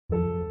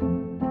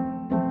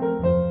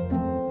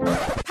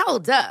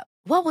Hold up.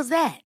 What was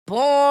that?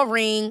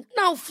 Boring.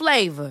 No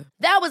flavor.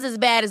 That was as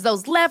bad as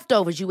those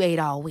leftovers you ate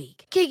all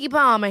week. Keke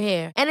Palmer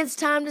here, and it's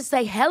time to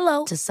say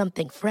hello to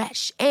something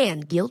fresh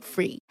and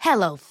guilt-free.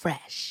 Hello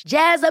Fresh.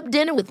 Jazz up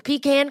dinner with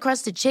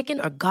pecan-crusted chicken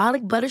or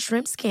garlic butter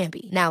shrimp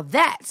scampi. Now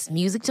that's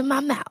music to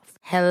my mouth.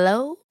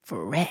 Hello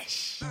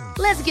Fresh.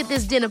 Let's get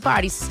this dinner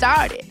party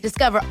started.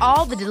 Discover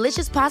all the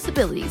delicious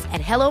possibilities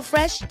at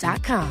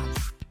hellofresh.com.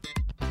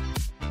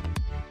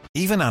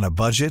 Even on a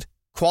budget,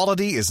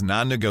 quality is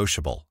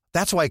non-negotiable.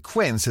 That's why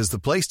Quince is the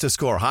place to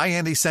score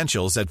high-end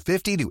essentials at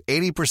 50 to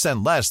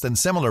 80% less than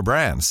similar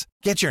brands.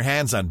 Get your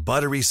hands on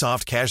buttery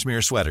soft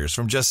cashmere sweaters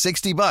from just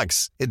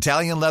 $60,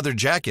 Italian leather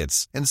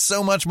jackets, and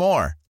so much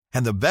more.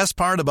 And the best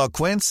part about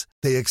Quince,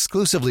 they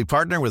exclusively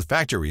partner with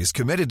factories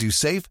committed to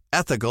safe,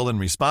 ethical, and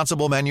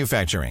responsible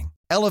manufacturing.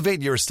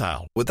 Elevate your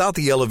style without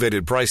the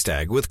elevated price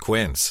tag with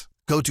Quince.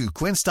 Go to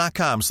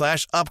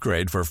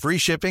quince.com/upgrade for free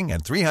shipping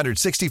and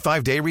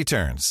 365-day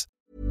returns.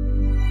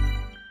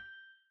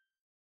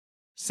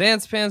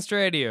 Sans Pants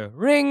Radio,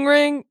 ring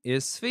ring,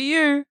 is for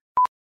you.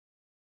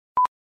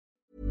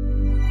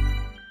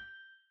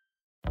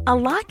 A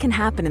lot can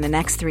happen in the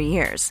next 3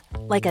 years.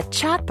 Like a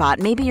chatbot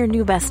may be your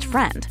new best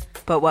friend.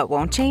 But what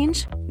won't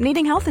change?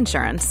 Needing health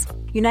insurance.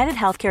 United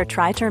Healthcare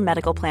Tri-Term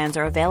Medical Plans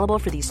are available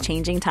for these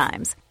changing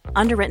times.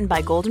 Underwritten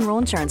by Golden Rule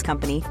Insurance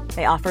Company,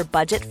 they offer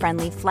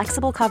budget-friendly,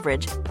 flexible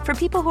coverage for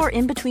people who are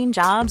in between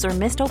jobs or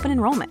missed open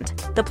enrollment.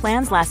 The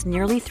plans last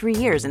nearly 3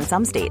 years in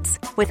some states,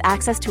 with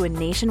access to a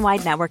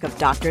nationwide network of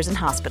doctors and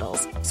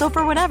hospitals. So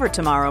for whatever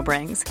tomorrow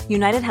brings,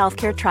 United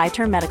Healthcare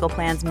Tri-Term Medical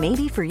Plans may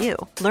be for you.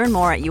 Learn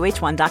more at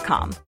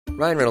uh1.com.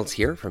 Ryan Reynolds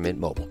here from Mint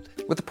Mobile.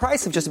 With the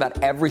price of just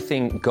about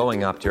everything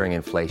going up during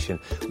inflation,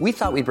 we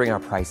thought we'd bring our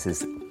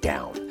prices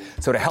down.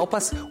 So to help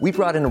us, we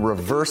brought in a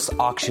reverse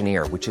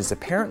auctioneer, which is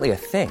apparently a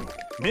thing.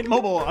 Mint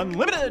Mobile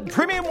Unlimited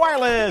Premium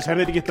Wireless. How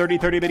to get 30,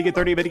 30, bit to get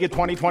 30, bit to get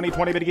 20, 20,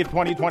 20, bit to get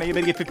 20, 20,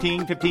 bit to get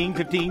 15, 15,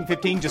 15,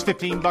 15, just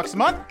 $15 a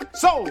month?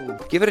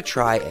 Sold! Give it a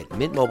try at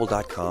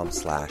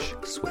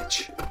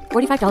mintmobile.com/switch.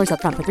 $45 up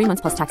front for 3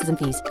 months plus taxes and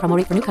fees. Promo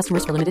rate for new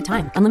customers for limited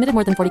time. Unlimited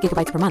more than 40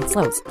 gigabytes per month.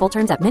 Slows full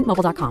terms at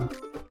mintmobile.com.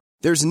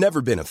 There's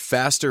never been a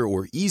faster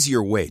or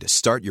easier way to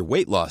start your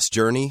weight loss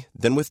journey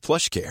than with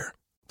PlushCare.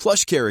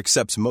 PlushCare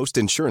accepts most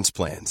insurance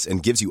plans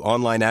and gives you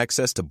online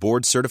access to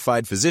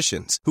board-certified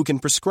physicians who can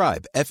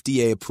prescribe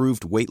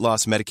FDA-approved weight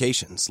loss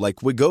medications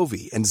like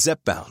Wegovy and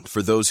Zepbound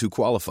for those who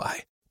qualify.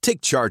 Take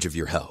charge of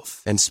your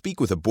health and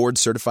speak with a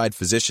board-certified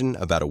physician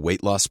about a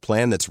weight loss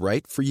plan that's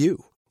right for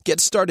you.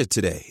 Get started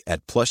today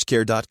at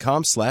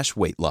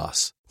plushcare.com/weight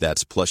loss.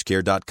 That's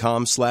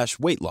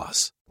plushcare.com/weight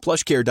loss.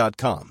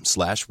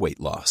 plushcare.com/weight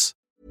loss.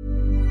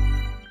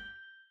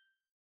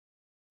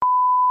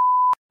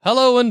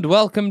 Hello and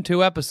welcome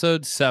to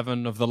episode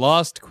 7 of The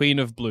Lost Queen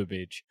of Blue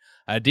Beach,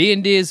 a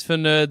D&D's for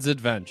Nerds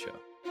adventure.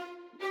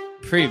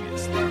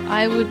 Previously.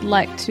 I would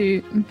like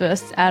to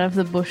burst out of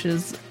the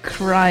bushes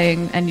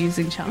crying and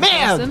using charm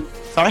person.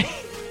 Sorry?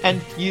 And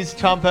use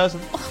charm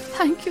person? Oh,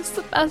 thank you,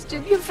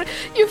 Sebastian. Your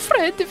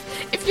friend,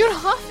 if you're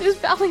half as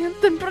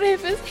valiant and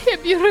brave as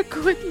him, you're a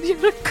good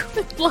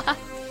lad.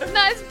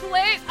 Nice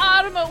plate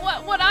armor.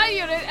 What are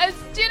you? A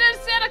dinner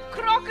set of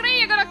crockery?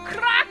 You're gonna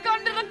crack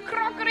under the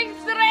crockery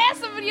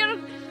dress of your...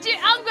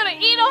 I'm gonna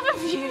eat off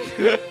of you.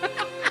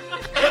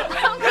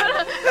 I'm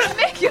gonna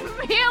make a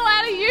meal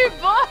out of you,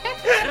 boy.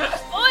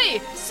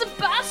 Oi,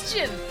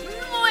 Sebastian.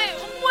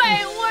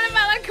 Wait, what am I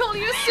gonna call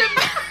you, Sebastian?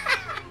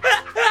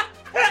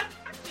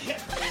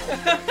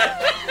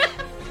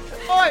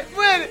 Oi,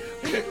 wait.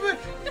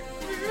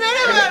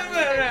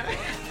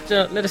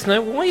 Let us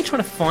know, why are you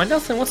trying to find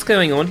us and what's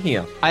going on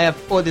here? I have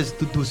orders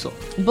to do so.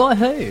 By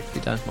who, if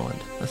you don't mind?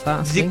 That's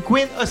asking. The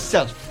Queen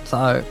herself.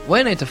 So,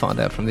 we need to find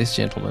out from this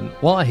gentleman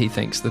why he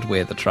thinks that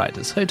we're the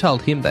traitors. Who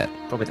told him that?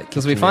 Probably that.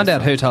 Because we find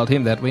out who told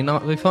him that, we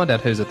find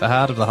out who's at the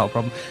heart of the whole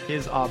problem.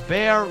 His are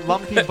bare,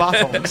 lumpy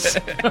bottoms.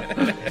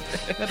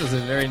 That is a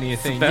very near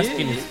thing.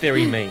 Sebastian is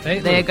very mean.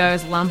 There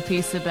goes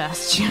Lumpy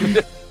Sebastian.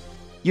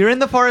 You're in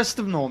the forest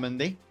of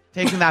Normandy,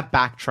 taking that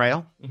back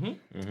trail.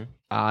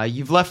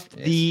 You've left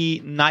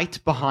the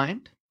knight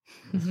behind.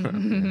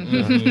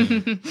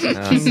 King's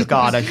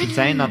guard, I should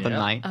say, not the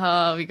knight.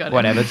 Oh, we got it.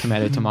 Whatever,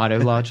 tomato,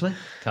 largely.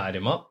 Tied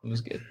him up. It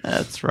was good.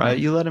 That's right.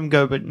 You let him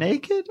go, but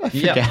naked? I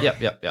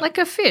forget. Yep. Like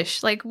a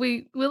fish. Like,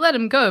 we let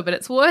him go, but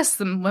it's worse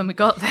than when we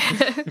got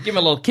there. Give him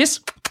a little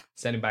kiss.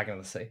 Send him back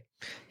into the sea.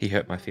 He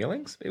hurt my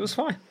feelings. It was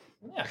fine.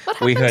 Yeah.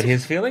 We hurt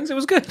his feelings. It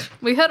was good.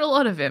 We hurt a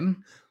lot of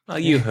him. Oh,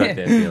 you hurt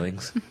their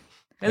feelings.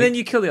 And then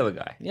you kill the other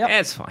guy. Yep.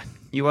 It's fine.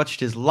 You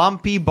watched his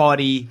lumpy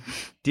body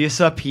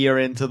disappear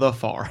into the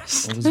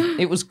forest.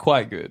 It was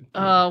quite good.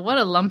 Oh, what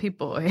a lumpy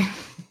boy.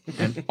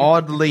 An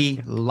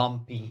oddly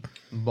lumpy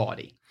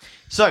body.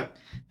 So,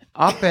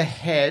 up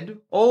ahead,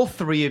 all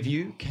three of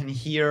you can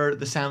hear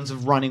the sounds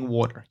of running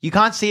water. You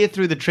can't see it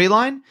through the tree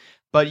line,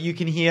 but you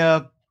can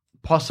hear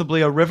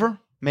possibly a river,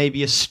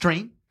 maybe a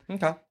stream.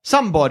 Okay.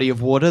 Some body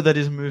of water that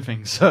is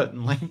moving,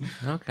 certainly.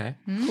 Okay.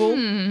 Cool.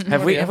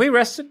 Have we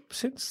rested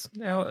since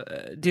our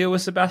deal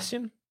with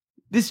Sebastian?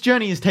 This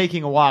journey is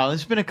taking a while.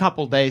 It's been a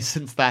couple days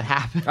since that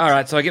happened. All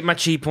right, so I get my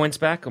chi points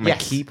back, or my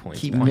key points.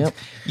 Key back. points.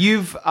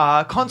 You've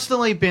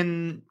constantly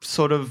been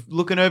sort of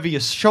looking over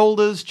your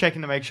shoulders,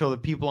 checking to make sure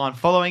that people aren't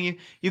following you.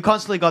 You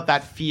constantly got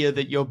that fear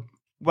that you're,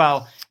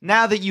 well,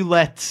 now that you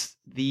let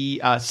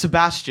the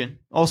Sebastian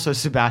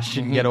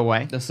get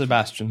away. The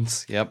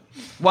Sebastians, yep.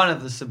 One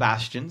of the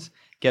Sebastians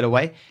get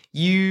away.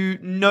 You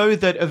know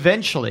that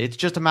eventually it's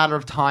just a matter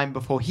of time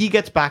before he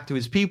gets back to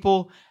his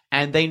people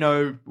and they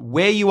know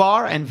where you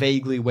are and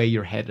vaguely where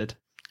you're headed.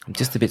 I'm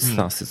just a bit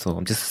sus, that's all.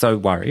 I'm just so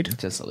worried.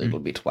 Just a little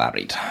bit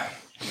worried.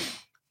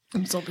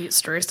 I'm so a bit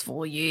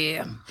stressful,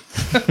 yeah.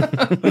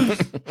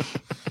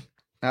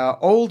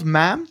 Old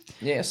ma'am,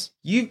 Yes.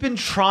 you've been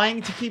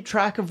trying to keep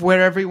track of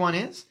where everyone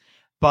is,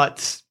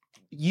 but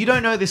you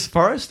don't know this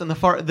forest, and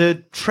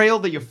the trail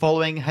that you're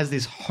following has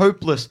these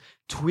hopeless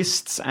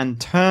twists and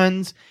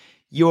turns.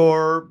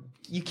 You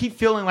keep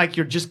feeling like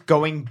you're just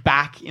going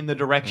back in the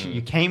direction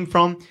you came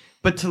from,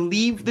 but to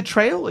leave the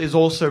trail is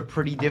also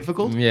pretty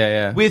difficult.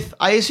 Yeah.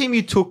 I assume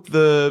you took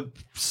the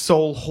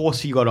sole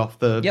horse you got off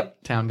the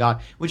Yep. town guard,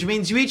 which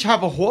means you each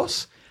have a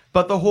horse,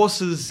 but the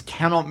horses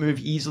cannot move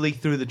easily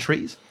through the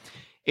trees.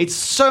 It's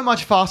so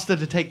much faster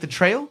to take the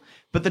trail,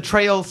 but the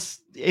trails,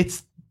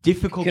 it's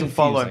difficult to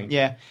follow. Confusing.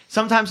 Yeah.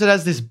 Sometimes it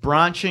has this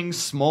branching,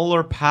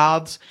 smaller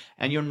paths,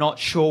 and you're not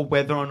sure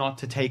whether or not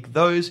to take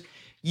those.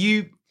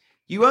 You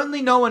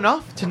only know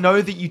enough to know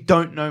that you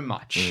don't know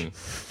much.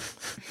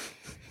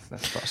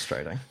 That's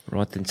frustrating.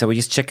 Right then, so we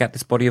just check out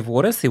this body of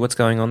water, see what's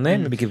going on there,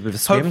 maybe give a bit of a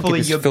swim. Hopefully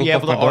get this you'll filth be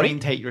off able to my body.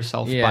 orientate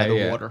yourself Yeah, by the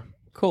yeah. water.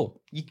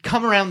 Cool. You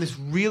come around this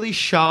really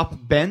sharp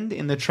bend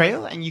in the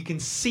trail and you can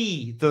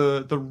see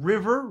the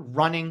river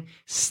running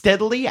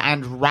steadily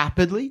and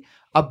rapidly,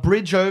 a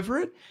bridge over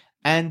it,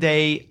 and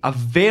a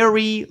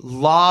very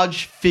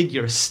large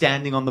figure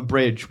standing on the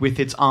bridge with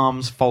its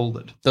arms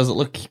folded. Does it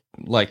look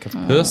like a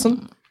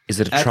person? Is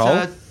it a That's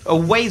troll? a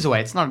ways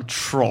away. It's not a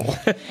troll.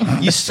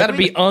 You That'd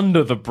be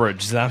under the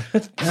bridge, Zam.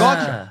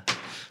 Gotcha.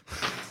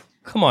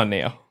 Come on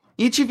now.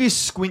 Each of you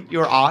squint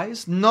your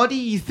eyes. Noddy,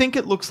 you think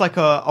it looks like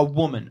a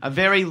woman, a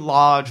very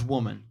large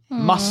woman,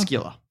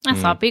 muscular.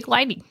 That's a big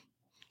lady.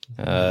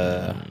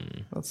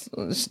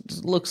 This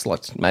looks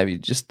like maybe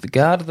just the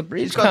guard of the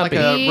bridge. She's got like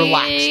a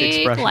relaxed Big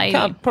expression.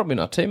 lady. Probably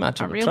not too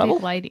much A of a real trouble.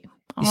 big lady.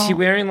 Is she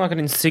wearing like an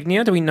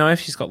insignia? Do we know if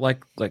she's got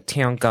like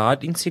town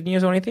guard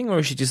insignias or anything, or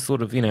is she just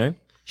sort of,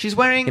 She's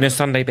wearing in her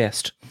Sunday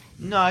best?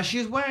 No,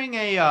 she's wearing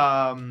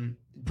a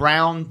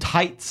brown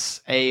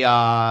tights,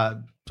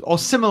 or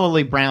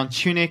similarly brown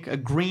tunic, a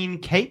green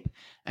cape,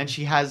 and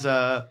she has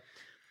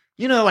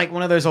like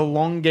one of those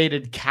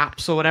elongated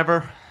caps or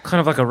whatever. Kind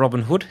of like a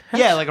Robin Hood hat?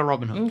 Yeah, like a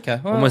Robin Hood. Okay.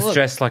 Well, Almost look.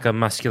 dressed like a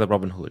muscular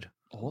Robin Hood.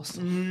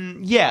 Awesome.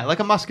 Yeah, like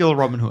a muscular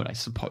Robin Hood, I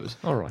suppose.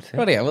 All right. then.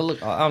 But yeah, well,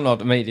 look, I'm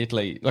not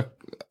immediately. Look,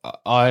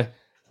 I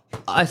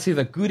see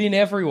the good in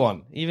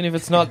everyone, even if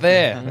it's not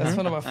there. That's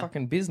one of my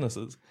fucking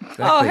businesses.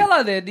 Oh,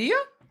 hello there, dear.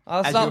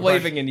 I'll As start you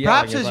approach- waving and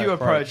yelling. Perhaps as you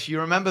approach, you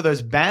remember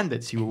those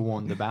bandits you were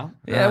warned about.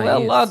 Yeah,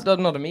 well, yes.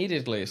 I'm not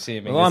immediately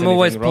assuming. Well, there's I'm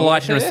always anything wrong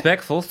polite with and her.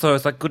 respectful, so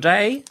it's like, good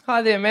day.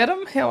 Hi there,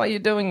 madam. How are you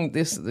doing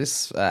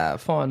this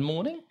fine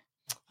morning,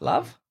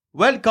 love?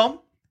 Welcome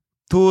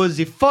to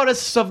the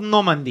forests of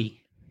Normandy.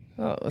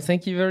 Oh,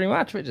 thank you very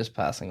much. We're just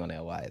passing on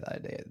our way, though,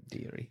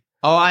 dearie.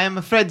 Oh, I am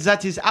afraid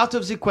that is out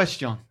of the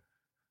question.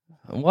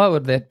 Why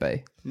would that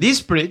be?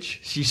 This bridge,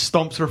 she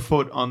stomps her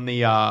foot on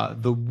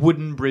the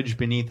wooden bridge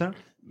beneath her,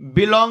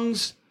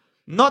 belongs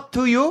not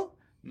to you,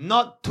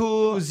 not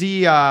to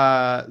the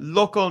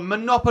local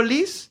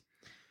monopolies,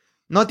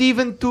 not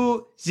even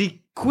to the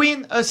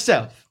queen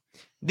herself.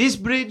 This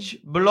bridge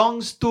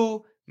belongs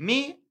to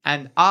me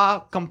and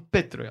our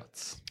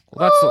compatriots.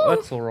 Well,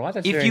 that's all right.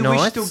 That's If very you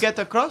nice. wish to get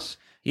across,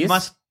 you Yes.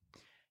 must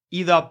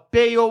either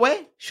pay your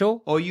way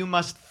Sure. or you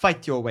must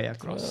fight your way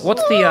across.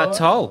 What's the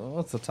toll?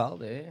 What's the toll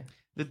there?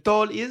 The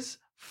toll is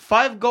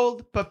 5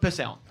 gold per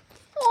person.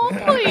 Oh,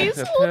 please.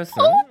 Per Oh,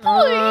 person.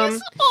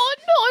 please. Oh,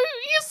 no.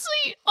 You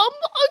see,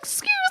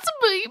 excuse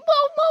me,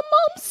 but my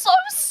mom's so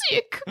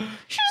sick.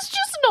 She's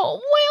just not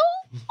well.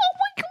 Oh,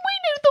 we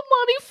need the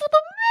money for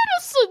the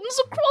medicines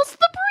across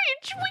the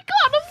bridge. We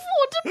can't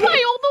afford to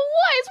pay all the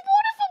ways.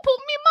 What if I put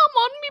me mum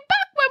on me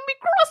back when we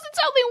cross?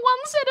 It's only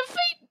one set of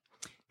feet.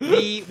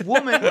 The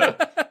woman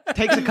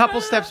takes a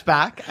couple steps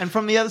back and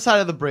from the other side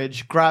of the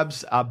bridge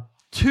grabs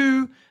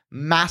 2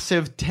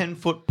 massive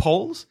 10-foot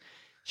poles.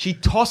 She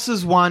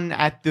tosses one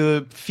at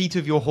the feet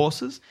of your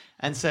horses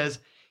and says,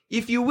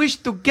 if you wish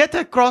to get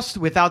across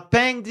without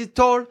paying the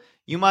toll,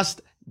 you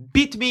must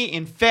beat me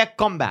in fair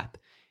combat.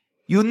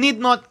 You need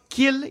not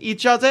kill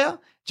each other,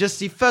 just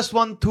the first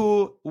one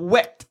to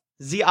wet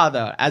the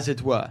other, as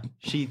it were.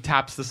 She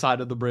taps the side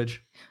of the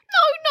bridge.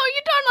 No,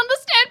 you don't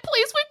understand.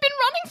 Please, we've been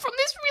running from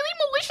this really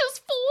malicious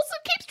force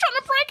that keeps trying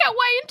to break our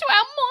way into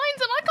our minds,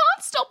 and I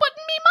can't stop it.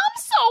 And me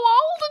mum's so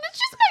old, and it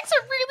just makes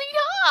it really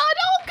hard.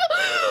 Oh, God.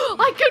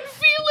 I can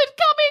feel it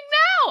coming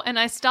now. And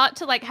I start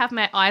to have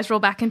my eyes roll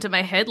back into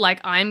my head, like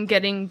I'm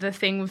getting the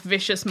thing with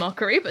vicious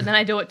mockery, but then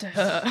I do it to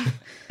her.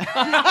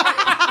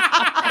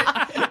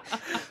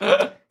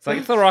 It's like,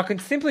 it's all right. I can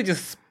simply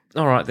just...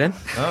 All right, then.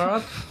 All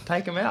right,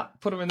 take him out.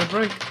 Put him in the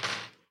drink.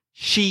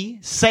 She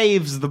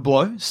saves the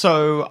blow,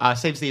 so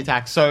saves the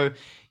attack. So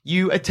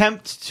you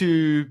attempt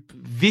to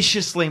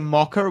viciously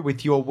mock her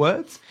with your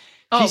words.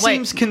 She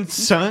seems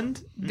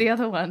concerned. The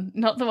other one,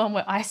 not the one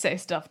where I say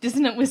stuff.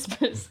 Dissonant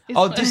whispers.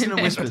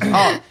 Dissonant whispers.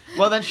 Oh,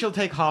 well, then she'll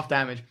take half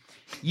damage.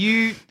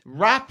 You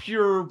wrap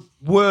your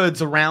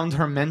words around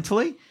her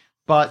mentally,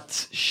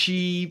 but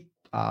she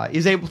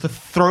is able to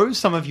throw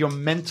some of your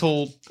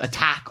mental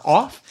attack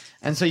off,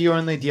 and so you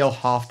only deal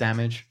half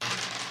damage.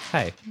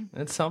 Hey,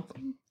 that's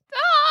something.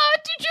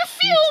 Did you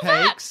feel She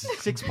that? takes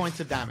 6 points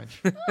of damage.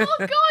 Oh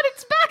God,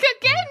 it's back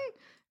again!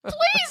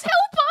 Please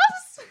help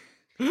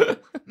us!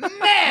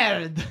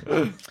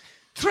 Merde!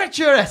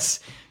 Treacherous!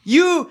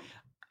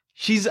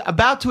 She's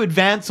about to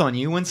advance on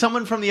you when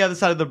someone from the other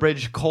side of the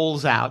bridge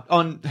calls out,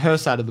 on her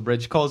side of the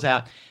bridge, calls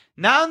out,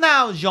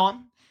 Now,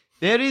 Jean,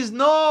 there is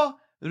no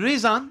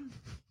reason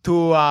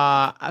to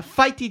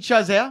fight each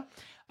other.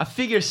 A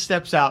figure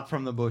steps out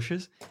from the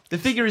bushes. The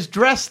figure is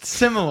dressed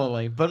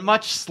similarly, but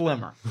much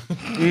slimmer.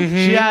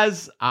 She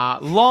has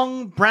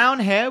long brown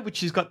hair, which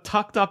she's got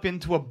tucked up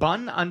into a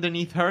bun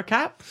underneath her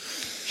cap.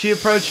 She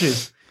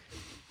approaches.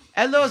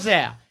 Hello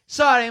there.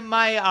 Sorry,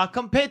 my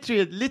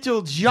compatriot,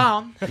 little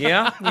Jean,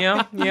 Yeah,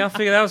 I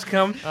figured that was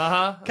come.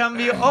 can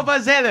be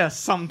overzealous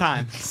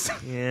sometimes.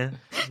 Yeah.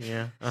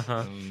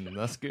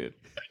 That's good.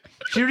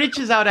 She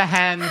reaches out a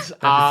hand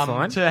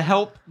fine. to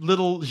help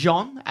little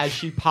Jean as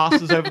she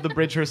passes over the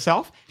bridge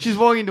herself. She's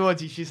walking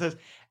towards you. She says,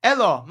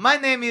 Hello, my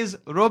name is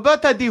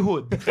Roberta de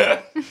Hood.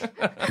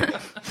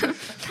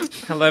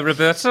 Hello,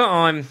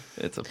 Roberta.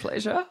 It's a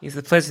pleasure. It's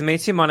a pleasure to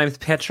meet you. My name is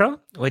Petra.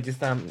 We just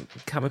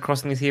come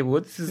across in these here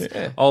woods. This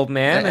is old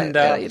man and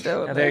how you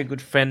doing, a very man?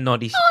 good friend,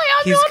 Noddy.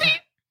 Hi, I'm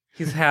Noddy.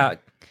 He's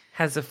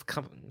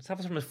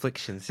suffers from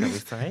afflictions, shall we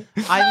say?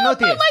 I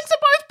noticed. My legs are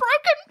both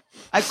broken.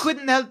 I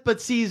couldn't help but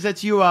see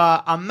that you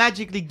are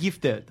magically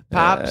gifted.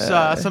 Perhaps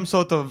some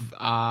sort of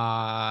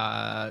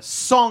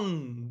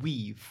song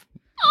weave.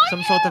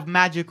 Some sort of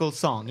magical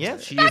song,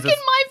 yes? She Back is in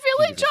my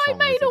village, I song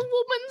made wizard. a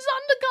woman's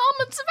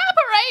undergarments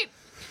evaporate.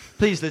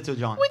 Please, little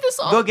John. With a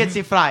song. Go get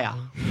the fryer.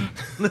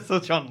 Little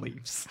John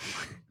leaves.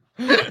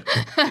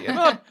 You're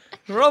not.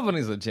 Robin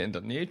is a gender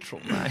neutral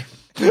name.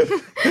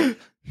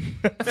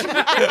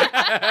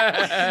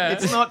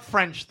 It's not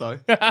French, though.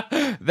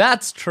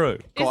 That's true.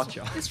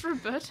 Gotcha. Is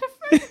Roberta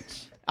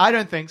French? I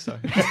don't think so.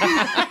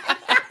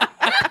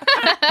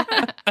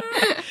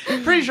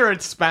 Pretty sure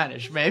it's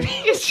Spanish, maybe.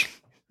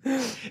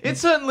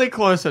 It's certainly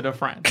closer to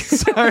French.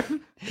 So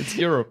It's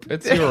Europe.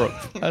 It's Europe.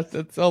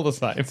 It's all the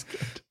same.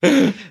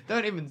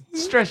 don't even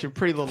stress your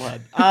pretty little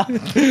head.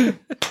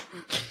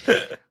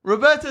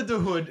 Roberta de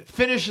Hood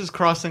finishes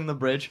crossing the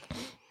bridge,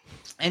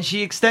 and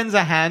she extends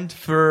a hand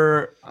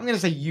for, I'm going to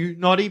say you,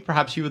 Noddy.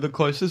 Perhaps you were the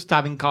closest to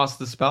having cast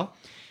the spell.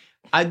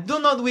 I do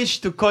not wish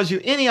to cause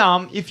you any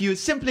harm if you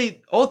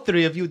simply, all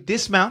three of you,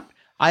 dismount.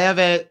 I have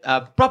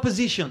a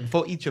proposition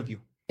for each of you.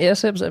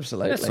 Yes,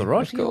 absolutely. That's all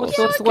right. Of course.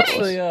 What's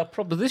the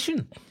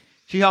proposition?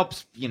 She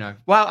helps,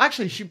 well,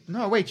 actually, she'd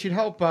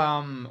help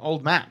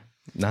old man.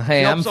 No, She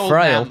hey, I'm helps old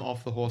frail. man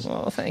off the horse.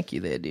 Oh, thank you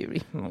there,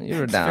 dearie. Oh,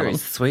 you're a Very darling.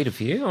 sweet of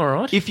you. All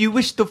right. If you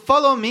wish to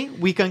follow me,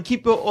 we can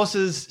keep your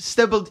horses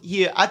stabled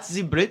here at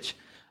the bridge.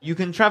 You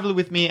can travel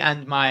with me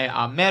and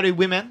my merry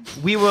women.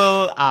 We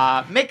will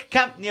make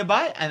camp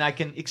nearby, and I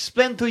can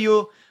explain to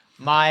you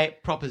my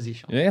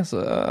proposition. Yes,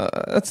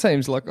 that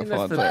seems like a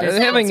fun the thing. best.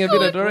 Having a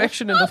bit of good.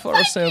 direction in the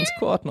forest sounds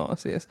quite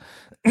nice, yes.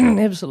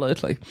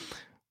 Absolutely.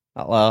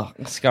 I'll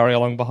scurry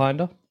along behind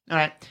her. All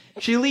right.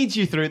 She leads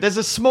you through. There's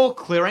a small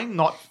clearing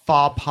not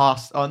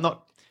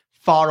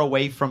far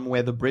away from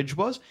where the bridge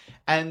was.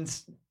 And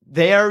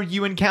there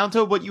you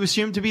encounter what you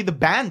assume to be the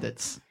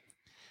bandits.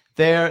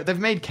 They've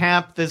made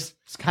camp. There's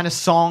kind of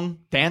song,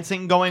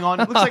 dancing going on.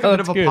 It looks like a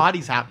bit of That's a good.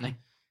 party's happening.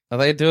 Are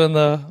they doing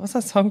what's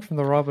that song from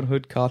the Robin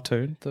Hood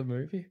cartoon, the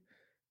movie?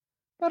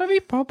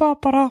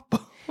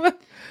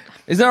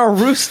 Is there a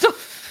rooster?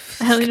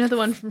 I only know the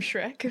one from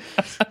Shrek.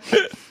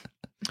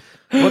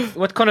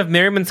 What kind of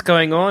merriment's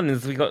going on?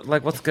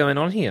 What's going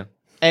on here?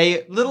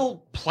 A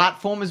little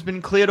platform has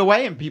been cleared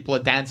away and people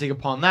are dancing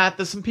upon that.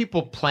 There's some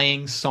people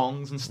playing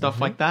songs and stuff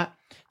like that.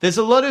 There's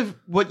a lot of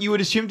what you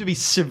would assume to be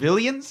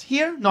civilians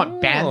here,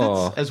 not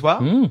bandits as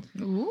well.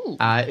 Ooh.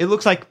 It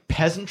looks like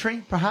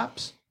peasantry,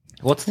 perhaps.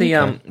 What's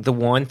the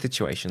wine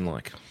situation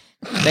like?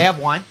 They have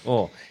wine.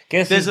 Oh,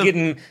 guess There's who's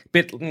getting a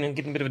bit of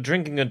a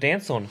drinking or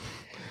dance on?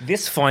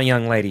 This fine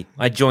young lady.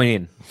 I join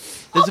in.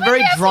 There's a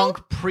very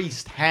drunk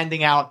priest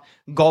handing out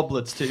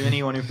goblets to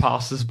anyone who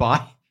passes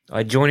by.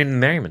 I join in the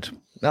merriment.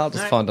 I'll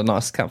just find a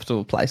nice,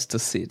 comfortable place to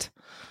sit.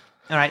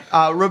 All right.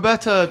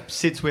 Roberta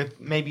sits with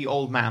maybe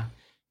old man.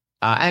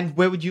 And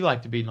where would you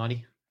like to be,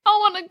 Noddy? I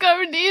want to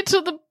go near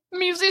to the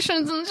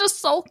musicians and just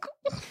sulk.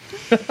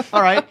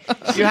 All right.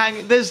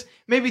 There's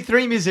maybe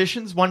three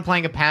musicians, one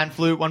playing a pan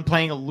flute, one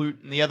playing a lute,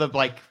 and the other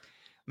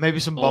Maybe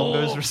some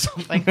bongos or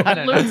something. I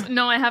don't know. Lutes,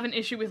 no, I have an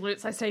issue with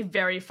lutes. I stay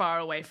very far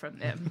away from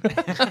them.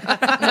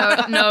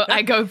 no,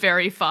 I go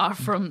very far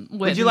from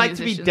where Would you the like to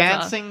be musicians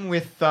dancing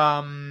with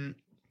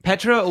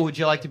Petra, or would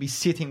you like to be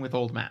sitting with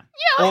Old Man?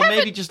 Yeah, or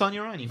maybe just on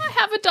your own. Even. I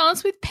have a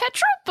dance with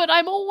Petra, but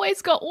I've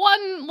always got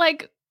one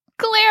like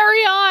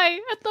glary eye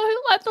at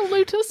the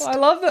lutist. I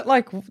love that,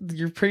 like,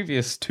 your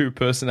previous two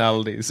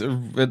personalities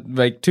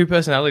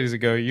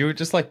ago, you were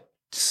just, like,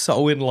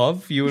 so in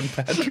love, you and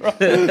Petra.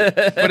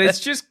 But it's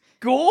just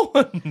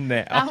gone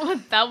now.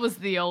 That was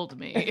the old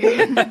me.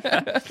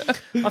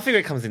 I figure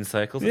it comes in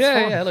circles. It's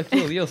fine. Yeah, look,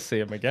 you'll see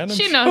him again.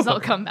 She knows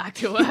I'll come back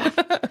to her.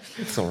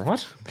 It's all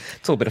right.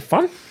 It's all a bit of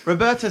fun.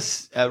 Roberta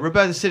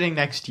sitting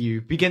next to you,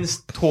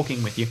 begins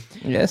talking with you.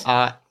 Yes.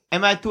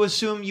 Am I to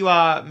assume you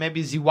are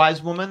maybe the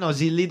wise woman or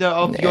the leader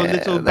of your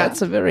little band?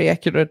 That's a very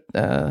accurate...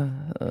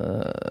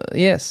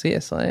 yes,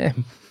 I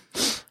am.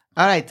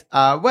 All right.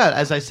 Well,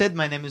 as I said,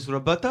 my name is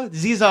Roberta.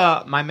 These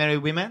are my merry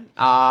women.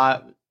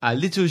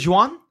 Little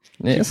Juan.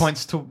 Yes. She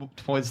points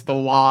towards the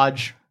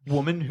large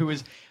woman who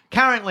is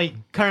currently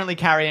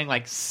carrying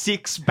like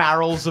 6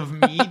 barrels of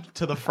mead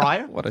to the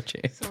friar. What a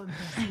chance.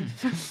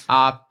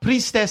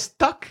 Priestess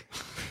Tuck,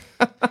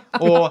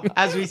 or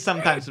as we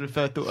sometimes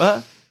refer to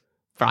her,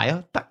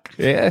 Friar Tuck.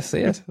 Yes.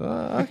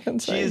 I can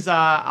say. She's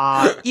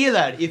our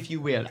healer, if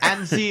you will,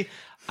 and the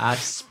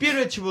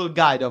spiritual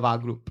guide of our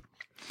group.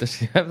 Does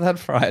she have that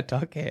Friar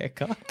Tuck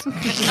haircut?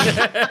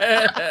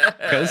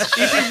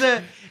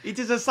 It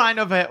is a sign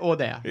of her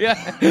order.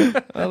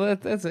 Yeah. Well,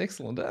 that's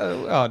excellent.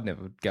 I'd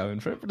never go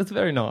in for it, but it's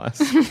very nice.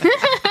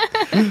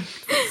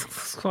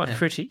 It's quite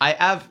pretty. I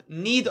have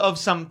need of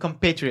some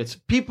compatriots,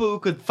 people who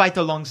could fight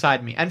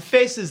alongside me, and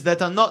faces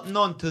that are not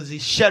known to the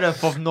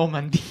Sheriff of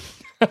Normandy.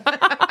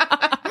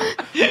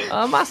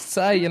 I must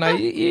say,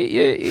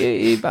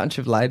 you bunch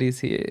of ladies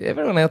here,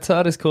 everyone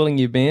outside is calling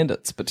you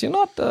bandits, but you're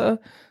not...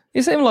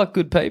 You seem like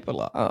good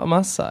people, I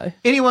must say.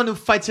 Anyone who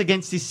fights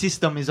against this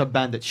system is a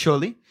bandit,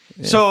 surely.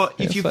 So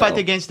if you fight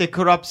against a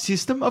corrupt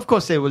system, of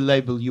course they will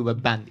label you a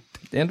bandit.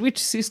 And which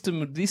system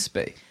would this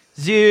be?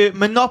 The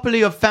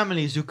monopoly of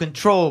families who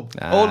control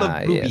all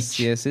of Blue Beach.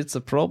 Yes, it's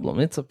a problem.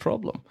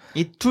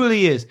 It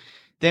truly is.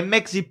 They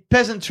make the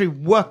peasantry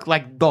work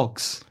like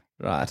dogs.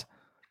 Right.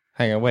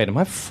 Hang on, wait, am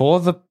I for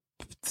the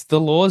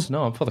laws?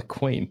 No, I'm for the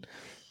Queen.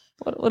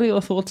 What are your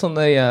thoughts on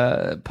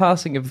the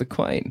passing of the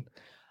Queen?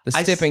 The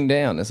stepping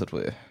down, as it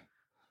were.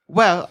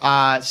 Well,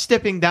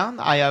 stepping down,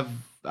 I have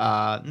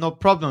no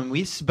problem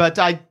with, but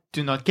I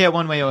do not care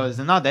one way or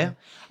another.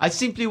 I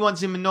simply want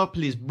the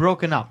monopolies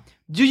broken up.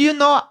 Do you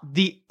know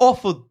the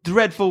awful,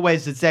 dreadful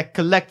ways that they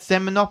collect their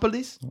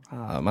monopolies?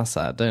 I must say,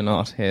 I do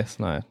not. Yes,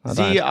 no, I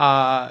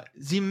don't.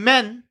 The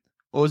men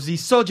or the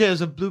soldiers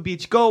of Blue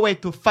Beach go away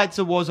to fight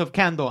the wars of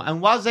Candor,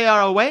 and while they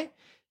are away,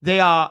 they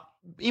are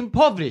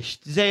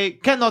impoverished. They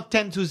cannot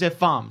tend to their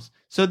farms.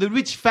 So the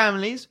rich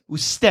families who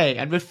stay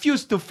and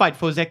refuse to fight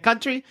for their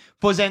country,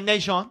 for their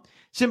nation,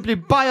 simply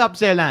buy up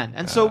their land.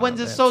 And so when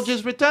the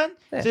soldiers return,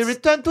 they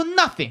return to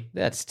nothing.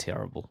 That's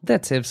terrible.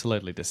 That's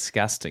absolutely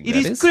disgusting. It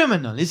is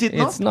criminal, is it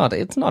not?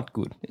 It's not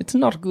good. It's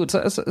not good.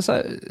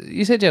 So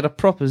you said you had a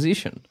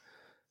proposition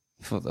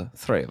for the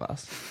three of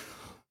us.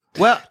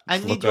 Well, I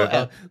need your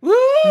help.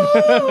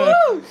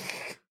 Woo!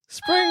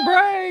 Spring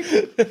break!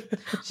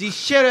 The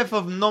Sheriff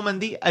of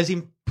Normandy has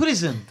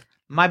imprisoned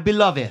my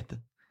beloved.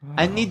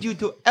 I need you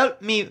to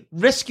help me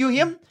rescue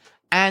him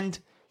and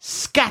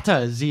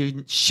scatter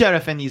the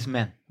sheriff and his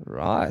men.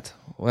 Right.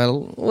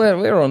 Well,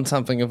 we're on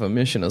something of a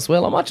mission as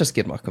well. I might just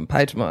get my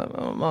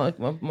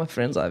my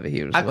friends over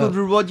here as well. I could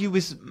reward you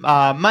with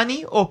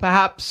money or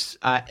perhaps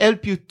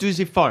help you to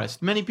the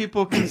forest. Many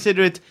people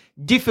consider it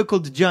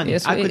difficult journey.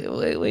 Yes,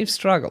 we've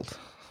struggled.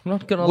 I'm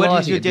not going to lie to you.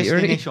 What is your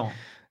dearie. destination?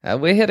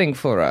 We're heading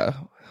for...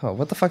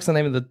 what the fuck's the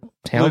name of the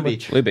town? Blue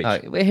Beach. Blue Beach.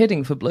 We're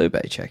heading for Blue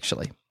Beach,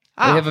 actually.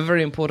 We have a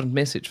very important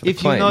message for the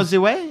If Queen. you know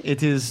the way,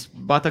 it is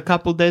but a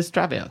couple days'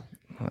 travel.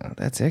 Well,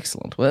 that's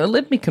excellent. Well,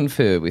 let me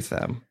confer with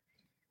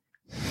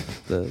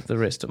the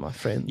rest of my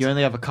friends. You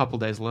only have a couple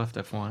days left,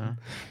 FYI.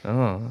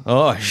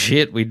 Oh,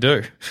 shit, we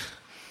do.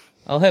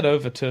 I'll head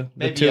over to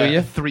Maybe the two of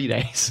you. 3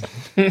 days.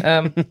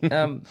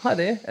 Hi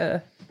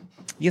there.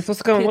 Yes,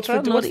 what's going on? Petra,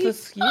 What's Noddy?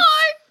 this? Yes.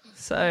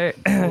 So,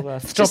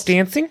 Stop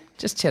dancing.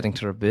 Just chatting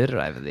to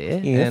Roberta over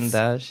there, Yes.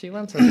 and she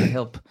wants us to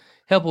help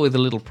her with a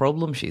little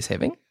problem she's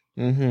having.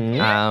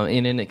 Mm-hmm.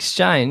 In an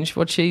exchange,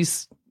 what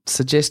she's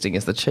suggesting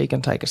is that she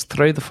can take us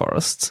through the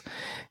forests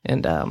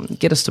and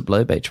get us to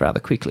Blue Beach rather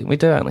quickly. We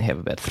do only have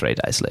about 3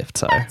 days left,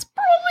 so That's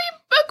probably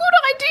a good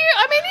idea.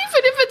 I mean,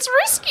 even if it's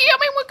risky, I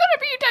mean, we're going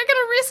to be taking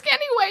a risk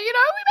anyway, you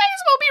know? We may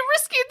as well be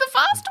risky the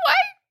fast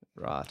way.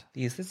 right.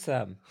 Yes, it's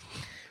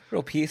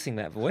real piercing,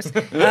 that voice.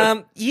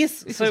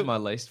 Yes, This is my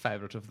least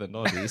favourite of the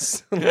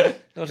noddies.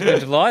 not going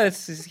to lie, it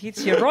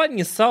hits you right in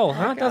your soul,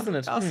 huh? Doesn't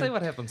it? I'll see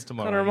what happens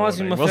tomorrow. Kind of reminds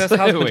me of my morning. first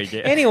We'll see who husband.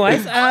 we get.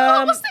 Anyways,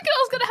 I was thinking I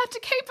was going to have to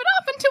keep it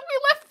up until we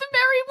left the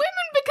Merry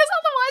Women because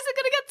otherwise they're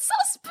going to get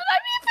sus. But I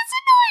mean, if it's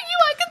annoying you,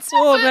 I can still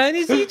Oh, no,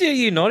 you do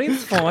you not.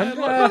 It's fine.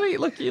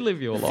 Look, you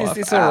live your life.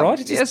 It's all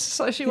right. Yes,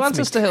 so she wants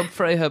us to help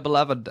free her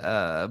beloved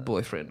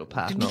boyfriend or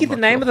partner. Did you give the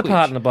name of the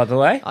partner, by the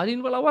way? I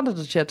didn't. Well, I wanted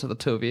to chat to the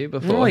two of you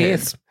before. Oh,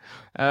 yes.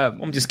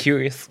 I'm just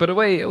curious. But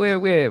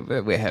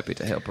we're happy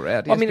to help her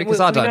out. Yes, because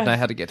I don't know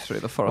how to get through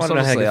the forest. I don't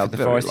know how to Honestly, get I'm through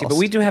the very forest here, but lost.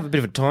 we do have a bit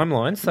of a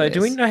timeline. So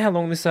do we Yes. know how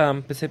long this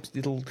perhaps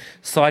little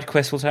side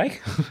quest will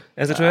take,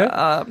 as it were?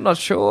 I'm not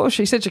sure.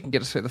 She said she can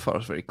get us through the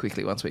forest very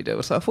quickly once we do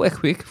it. So if we're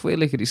quick, if we're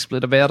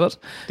lickety-split about it,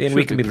 Then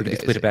we should can be pretty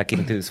split easy. about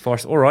getting through this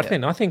forest. All right,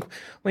 then. I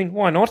mean,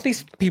 why not?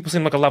 These people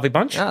seem like a lovely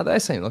bunch. They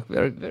seem like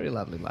very, very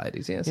lovely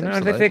ladies. Yes, You know, if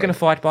absolutely. they're going to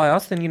fight by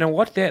us, then you know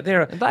what?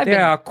 There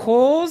are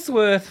cause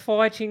worth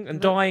fighting and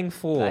dying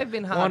for. they've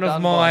been hard One of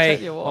done by, I my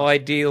tell you what.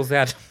 ideals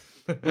out.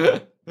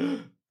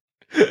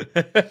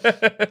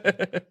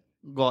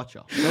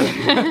 Gotcha.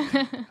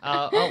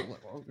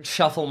 I'll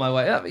shuffle my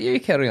way up. You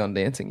carry on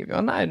dancing if you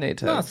want. No need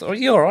to. No, so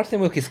you're all right. Then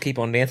we'll just keep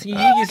on dancing.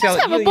 You just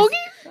have a boogie.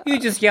 You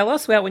just yell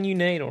us out when you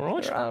need. All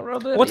right.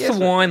 Robert, What's yes,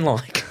 the wine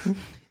like?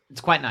 It's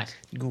quite nice.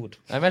 Good.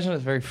 I imagine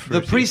it's very The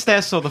fruity.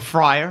 priestess or the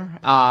friar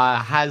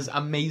has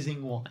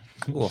amazing wine.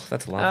 Oh,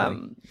 that's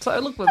lovely. So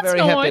look, we're very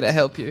happy nice. to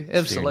help you.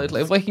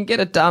 Absolutely. If we can get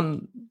it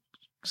done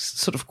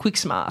sort of quick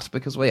smart,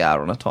 because we are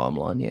on a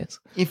timeline, yes.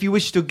 If you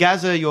wish to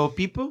gather your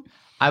people,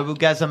 I will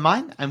gather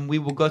mine, and we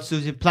will go through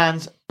the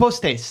plans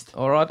post-haste.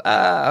 All right.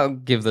 I'll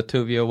give the two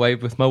of you a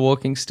wave with my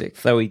walking stick.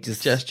 So we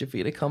just Gesture for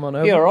you to come on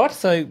over. Yeah, all right.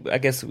 So I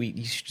guess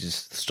you should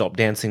just stop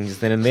dancing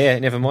just then and there.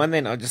 Never mind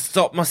then. I'll just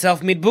stop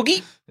myself mid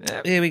boogie.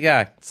 Yep. There we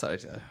go. So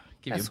to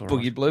give That's you all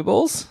boogie right. blue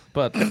balls,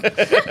 but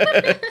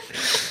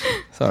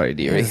sorry,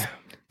 dearie.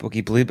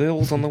 Boogie blue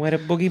bills on the way to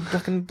Boogie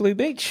Black and Blue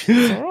Beach.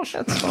 It's all right.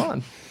 That's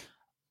fine.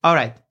 All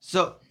right,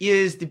 so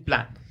here's the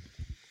plan.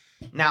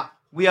 Now,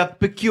 we have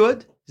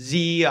procured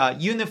the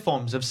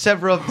uniforms of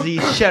several of the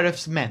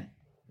sheriff's men.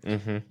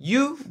 Mm-hmm.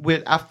 You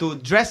will have to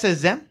dress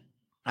as them.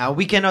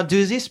 We cannot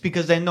do this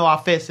because they know our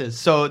faces.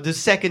 So the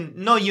second,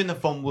 no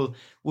uniform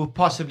will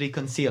possibly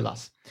conceal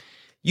us.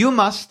 You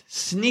must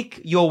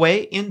sneak your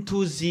way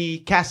into the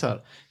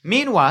castle.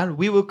 Meanwhile,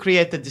 we will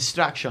create a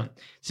distraction.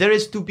 There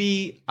is to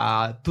be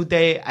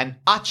today an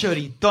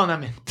archery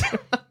tournament.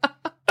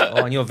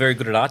 Oh, and you're very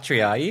good at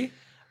archery, are you?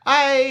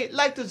 I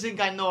like to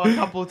think I know a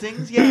couple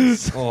things,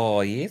 yes.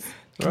 Oh, yes.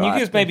 Can Right. you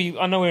give maybe,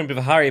 I know we're in a bit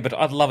of a hurry, but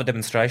I'd love a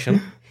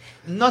demonstration.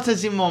 Not at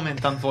the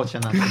moment,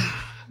 unfortunately.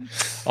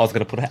 I was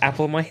going to put an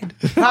apple in my head.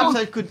 Perhaps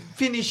I could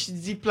finish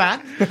the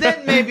plan.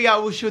 Then maybe I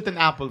will shoot an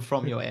apple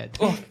from your head.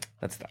 Oh,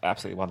 that's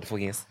absolutely wonderful,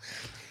 yes.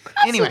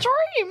 Anyway,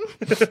 Dream.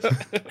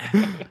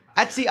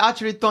 at the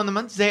archery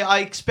tournament, they are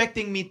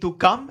expecting me to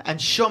come and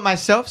show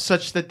myself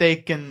such that they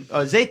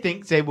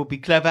think they will be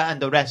clever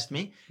and arrest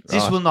me.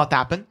 This will not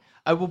happen.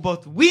 I will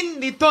both win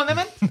the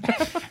tournament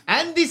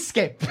and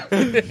escape.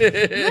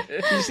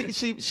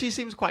 She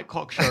seems quite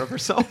cocksure of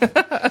herself.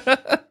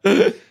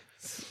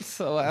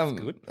 So,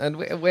 and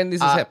when this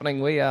is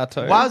happening, we are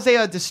too. While they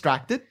are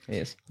distracted,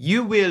 Yes.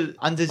 you will,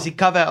 under the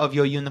cover of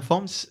your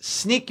uniforms,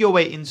 sneak your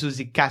way into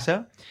the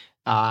castle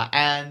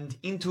and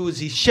into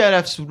the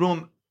sheriff's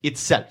room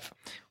itself.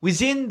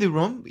 Within the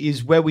room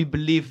is where we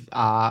believe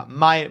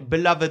my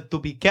beloved to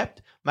be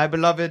kept, my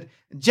beloved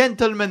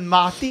gentleman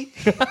Marty.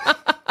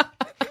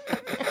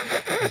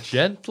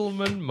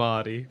 Gentleman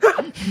Marty.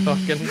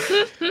 Fucking.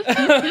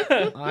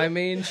 I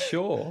mean,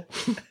 sure.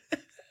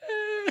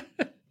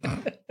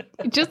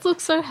 You just look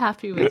so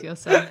happy with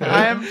yourself.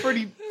 I am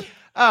pretty.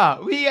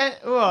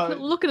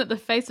 Looking at the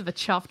face of a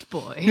chuffed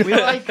boy. We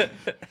like.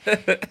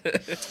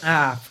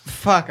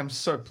 Fuck! I'm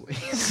so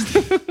pleased.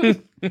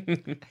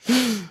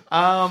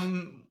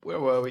 Where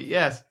were we?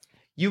 Yes,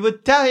 you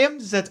would tell him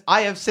that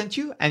I have sent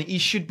you, and he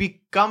should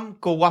become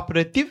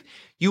cooperative.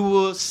 You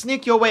will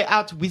sneak your way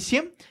out with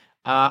him.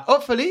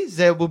 Hopefully,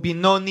 there will be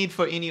no need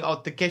for any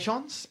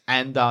altercations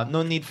and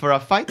no need for a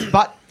fight.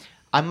 But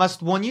I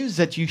must warn you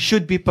that you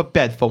should be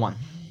prepared for one.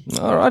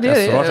 All right, yeah,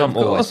 That's right, yeah, I'm of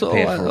always course,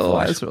 prepared for a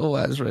fight.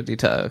 always ready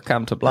to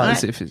come to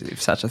blows Right.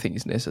 if such a thing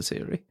is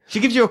necessary. She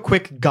gives you a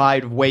quick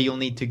guide of where you'll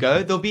need to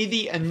go. There'll be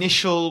the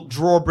initial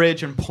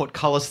drawbridge and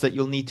portcullis that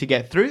you'll need to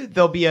get through.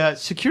 There'll be a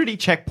security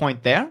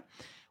checkpoint there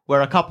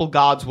where a couple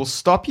guards will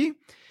stop you.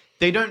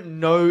 They don't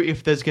know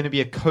if there's going to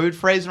be a code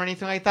phrase or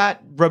anything like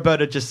that.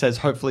 Roberta just says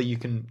hopefully you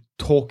can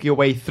talk your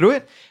way through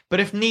it. But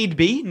if need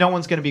be, no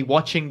one's going to be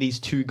watching these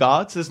two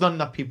guards. There's not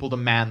enough people to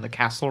man the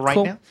castle right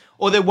now.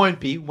 Or there won't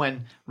be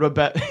when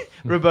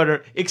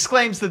Roberta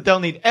exclaims that they'll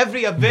need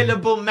every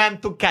available man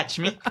to catch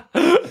me.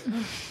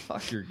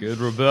 Fuck, you're good,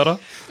 Roberta.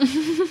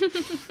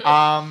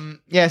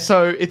 Yeah,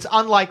 so it's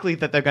unlikely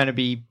that there's going to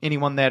be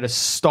anyone there to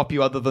stop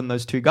you other than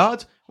those two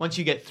guards. Once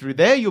you get through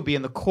there, you'll be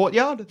in the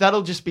courtyard.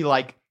 That'll just be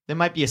like, there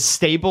might be a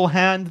stable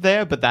hand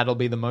there, but that'll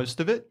be the most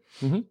of it.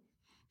 Mm-hmm.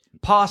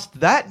 Past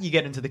that, you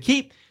get into the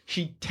keep.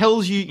 She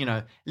tells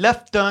you,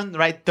 left turn,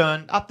 right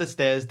turn, up the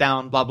stairs,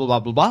 down, blah, blah, blah,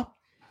 blah, blah.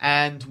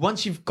 And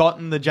once you've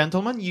gotten the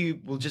gentleman, you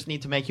will just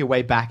need to make your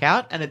way back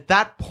out. And at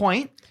that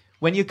point,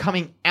 when you're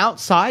coming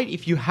outside,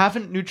 if you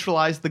haven't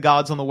neutralized the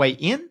guards on the way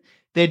in,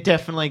 they're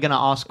definitely going to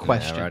ask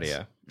questions.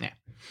 rightio. Yeah.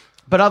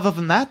 But other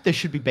than that, there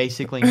should be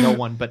basically no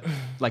one but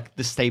like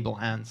the stable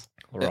hands.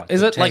 All right.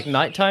 Is so it like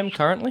nighttime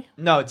currently?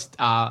 No, it's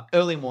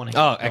early morning.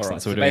 Oh,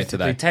 excellent. So we're doing it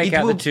basically today. take It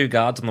out will- the 2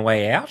 guards on the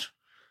way out.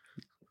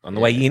 On the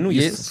way in, we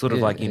just sort of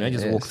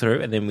just walk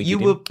through, and then we You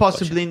get will in.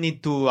 possibly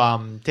need to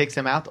take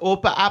them out, or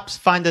perhaps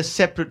find a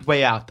separate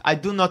way out. I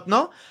do not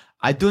know.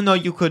 I do know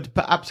you could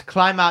perhaps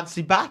climb out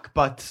the back,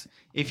 but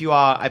if you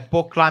are a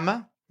poor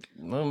climber,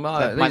 Well,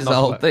 That might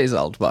not work. these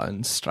old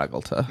bones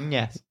struggle to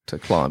yes,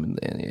 climb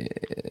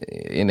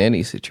in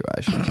any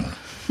situation.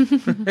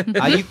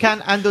 you can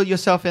handle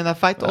yourself in a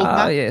fight, old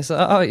man. Yes,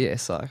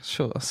 I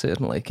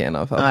certainly can.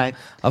 I've Right.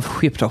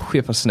 whipped a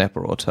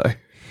whippersnapper or two.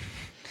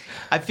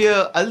 I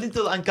feel a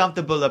little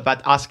uncomfortable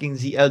about asking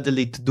the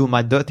elderly to do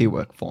my dirty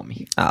work for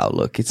me. Oh,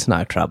 look, it's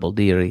no trouble,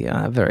 dearie.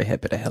 I'm very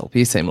happy to help.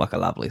 You seem like a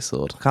lovely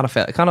sort. Kind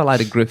of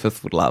lady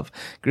Griffith would love.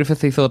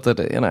 Griffith, he thought that,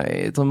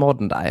 it's a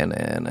modern day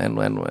and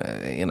when,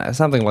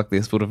 something like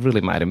this would have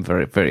really made him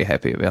very, very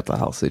happy about the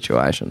whole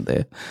situation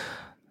there.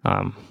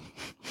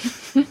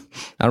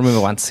 I remember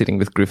once sitting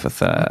with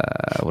Griffith,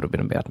 would have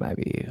been about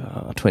maybe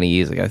 20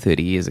 years ago,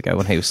 30 years ago,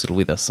 when he was still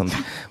with us, and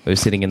we were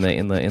sitting in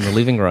the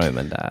living room,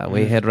 and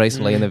we had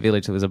recently in the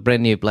village there was a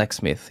brand new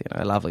blacksmith,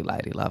 lovely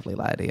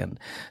lady, and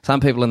some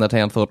people in the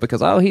town thought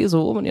because here's a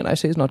woman,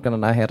 she's not going to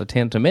know how to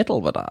tend to metal,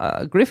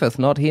 but Griffith,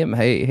 not him,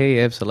 he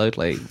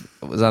absolutely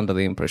was under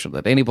the impression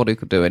that anybody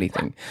could do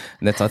anything,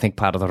 and that's I think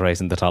part of the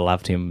reason that I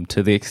loved him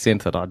to the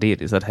extent that I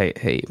did, is that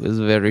he was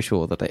very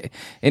sure that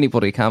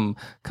anybody come,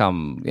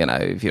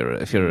 if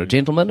you're a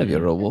gentleman, if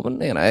you're a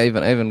woman,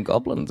 even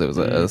goblins. There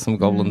was some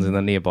goblins in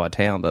the nearby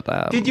town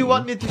that. Did you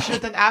want me to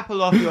shoot an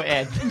apple off your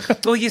head?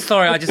 Oh, yeah,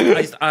 sorry.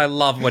 I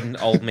love when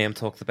old ma'am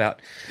talks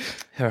about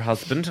her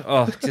husband.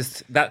 Oh,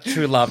 just that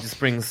true love just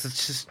brings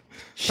shivers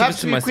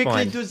Perhaps to we my quickly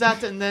spine. do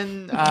that and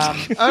then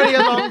hurry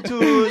along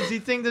to the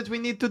thing that we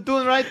need to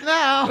do right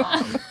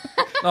now.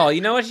 Oh,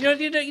 you know what? You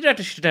don't have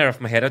to shoot an arrow off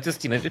my head. I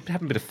just, have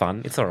a bit of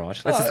fun. It's all right.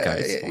 Let's just go.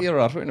 It's fine. You're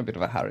right. We're in a bit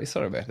of a hurry.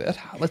 Sorry about that.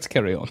 Let's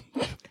carry on.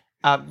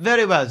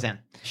 Very well then.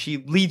 She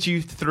leads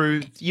you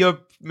through. You're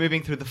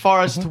moving through the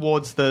forest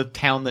towards the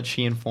town that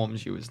she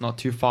informs you is not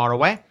too far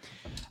away.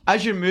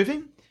 As you're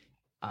moving,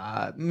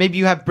 maybe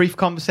you have brief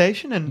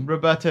conversation, and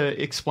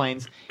Roberta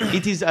explains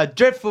it is a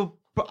dreadful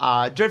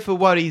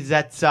worry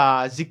that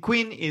the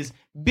queen is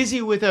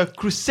busy with her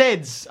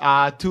crusades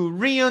to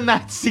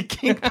reunite the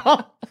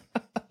kingdom,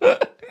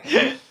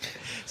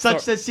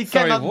 such that she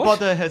sorry, cannot what?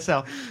 bother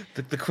herself.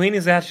 The queen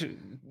is out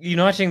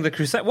uniting the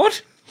crusade.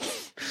 What?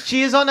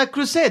 She is on a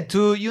crusade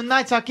to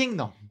unite our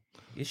kingdom.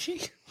 Is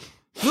she?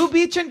 Blue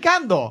Beach and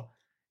Candor.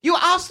 You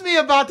asked me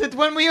about it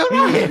when we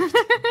arrived.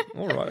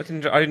 All right.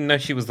 I didn't know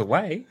she was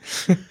away.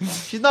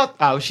 She's not.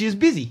 Oh, she is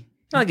busy.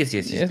 I guess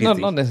yes. She's Yeah,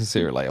 busy. not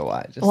necessarily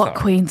away. Just What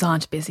queens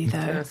aren't busy though?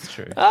 That's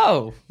true.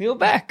 Oh, you're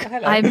back.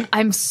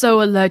 I'm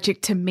so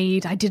allergic to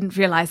mead. I didn't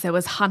realize there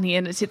was honey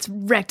in it. It's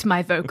wrecked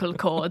my vocal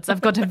cords. I've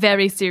got a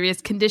very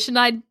serious condition.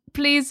 I'd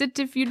please it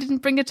if you didn't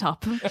bring it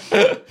up.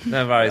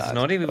 No worries,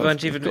 Noddy. We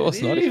won't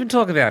even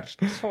talk about it.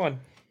 It's fine.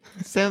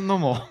 Say no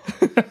more.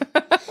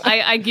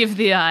 I give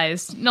the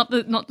eyes, not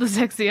the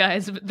sexy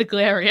eyes, but the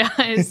glary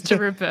eyes to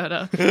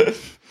Roberta.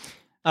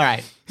 All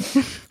right.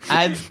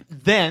 And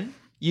then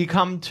you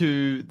come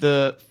to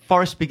the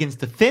forest begins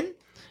to thin,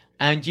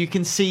 and you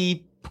can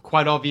see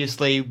quite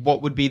obviously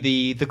what would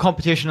be the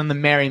competition and the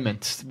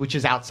merriment, which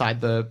is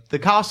outside the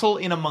castle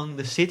in among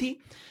the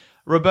city.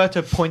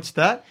 Roberta points to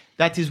that.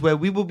 That is where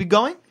we will be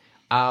going.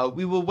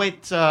 We will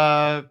wait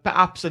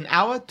perhaps an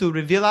hour to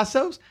reveal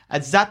ourselves.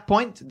 At that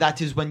point,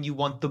 that is when you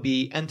want to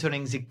be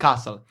entering the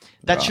castle.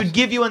 That should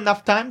give you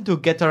enough time to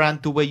get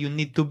around to where you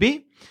need to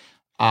be.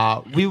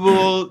 We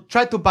will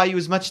try to buy you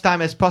as much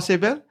time as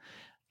possible.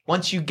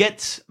 Once you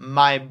get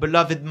my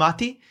beloved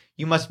Marty,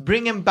 you must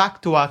bring him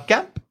back to our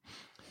camp.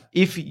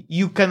 If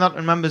you cannot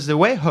remember the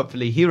way,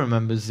 hopefully he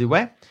remembers the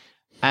way.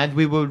 And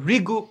we will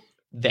regroup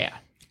there.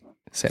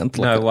 Sounds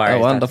like No worries. a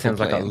wonderful That sounds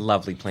like a plan.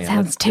 lovely plan.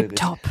 Sounds Let's do this.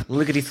 tip-top.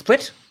 Lickety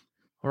split.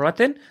 All right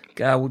then.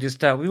 We'll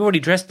just we've already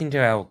dressed into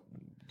our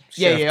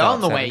Yeah,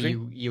 on the garb, way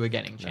haven't we? you were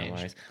getting No changed.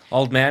 worries.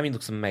 Old man, he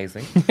looks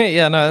amazing.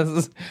 Yeah, no,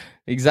 this is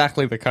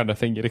exactly the kind of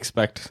thing you'd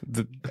expect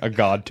a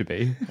god to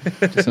be.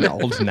 Just an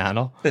old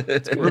nana.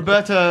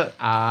 Roberta,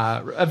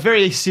 a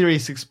very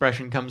serious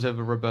expression comes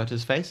over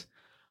Roberta's face.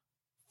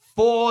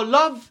 For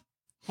love,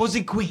 for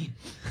the queen.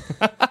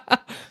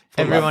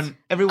 everyone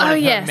Oh, of her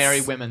yes.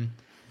 merry women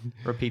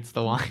repeats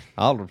the line.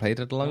 I'll repeat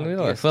it along with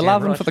you. yes, For damn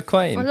love and right. for the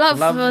queen. For love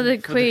for the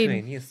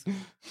queen. Yes.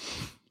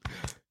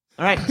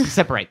 All right,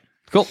 separate.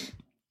 Cool.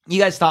 You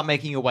guys start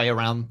making your way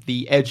around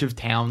the edge of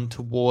town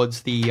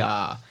towards the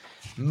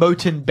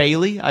Moton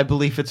Bailey, I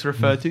believe it's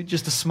referred to.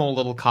 Just a small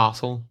little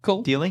castle.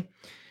 Cool. Dealing.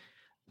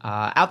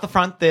 Out the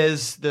front,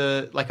 there's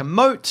a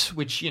moat,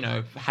 which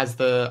has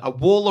a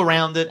wall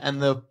around it,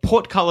 and the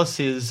portcullis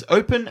is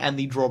open and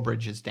the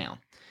drawbridge is down.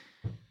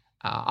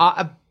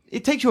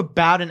 It takes you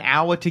about an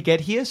hour to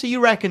get here, so you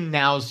reckon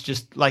now's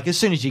just as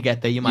soon as you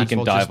get there, you might You can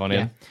as well dive just, on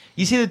in.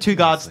 You see the two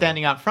guards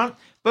standing out front.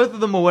 Both of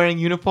them are wearing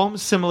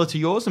uniforms similar to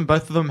yours, and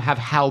both of them have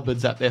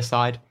halberds at their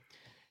side.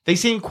 They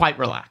seem quite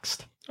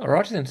relaxed. All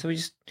right, then. So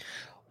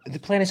the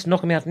plan is to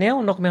knock them out now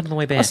or knock them out on the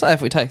way I back? say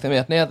if we take them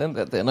out now, then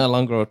they're no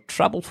longer a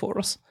trouble for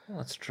us. Oh,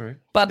 that's true.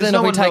 But There's then no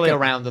if we one take really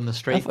them, around in the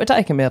street. if we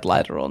take them out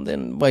later on,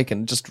 then we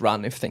can just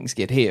run if things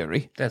get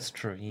hairy. That's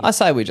true. Yeah. I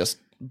say we just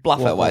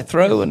bluff our way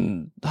through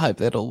and hope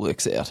that all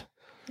works out.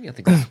 Yeah, I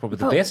think that's probably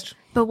the best.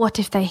 But what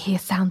if they hear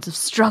sounds of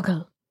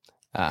struggle?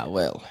 Ah,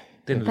 well.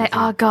 Then They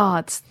are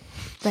guards.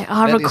 They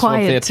are That is what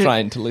required they're to.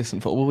 trained to listen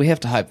for. Well, we have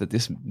to hope that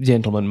this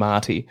gentleman,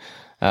 Marty,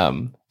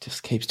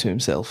 just keeps to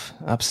himself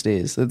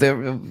upstairs.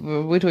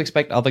 We're to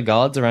expect other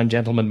guards around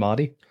Gentleman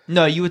Marty?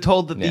 No, you were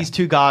told that these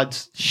two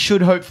guards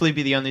should hopefully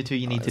be the only two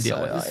you need to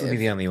deal with. This will be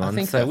the only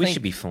one, so we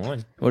should be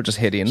fine. We'll just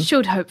head in.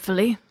 Should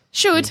hopefully.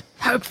 Should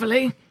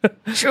hopefully.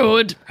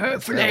 Should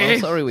hopefully. Well, I'm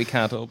sorry we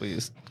can't all be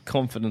as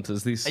confident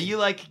as this. Are you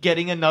like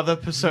getting another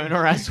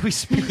persona as we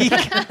speak?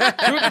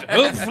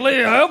 hopefully,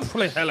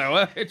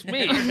 hello, it's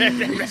me.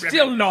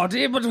 Still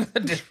Noddy, but with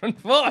a different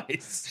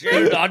voice.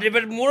 Still Noddy,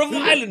 but more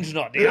violent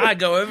Noddy. I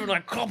go over and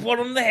I cop one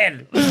on the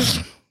head.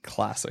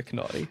 Classic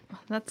Noddy.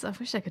 I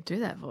wish I could do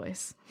that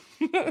voice.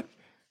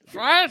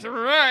 I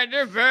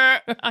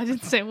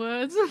didn't say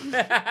words.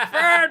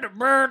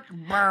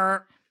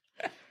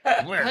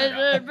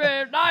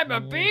 I'm a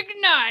big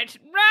knight.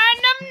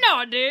 Random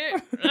Noddy.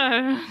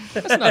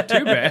 That's not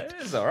too bad.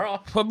 It's all right.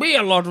 For me,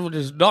 a lot of it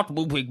is not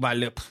moving my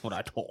lips when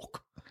I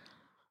talk.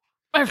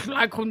 It's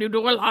like when you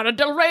do a Lana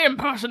Del Rey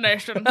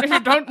impersonation. If you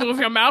don't move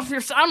your mouth,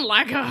 you sound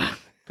like her.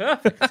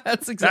 Perfect.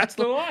 That's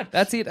exactly the one.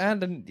 That's it,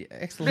 and an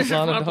excellent This is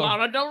Lana what Del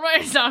Lana Del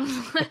Rey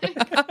sounds like.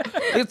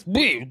 It's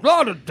me,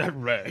 Lana Del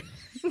Rey.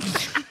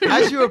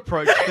 As you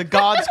approach, the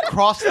guards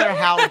cross their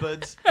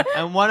halberds,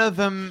 and one of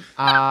them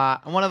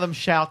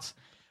shouts,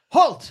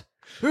 "Halt!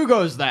 Who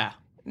goes there?"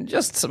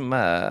 Just some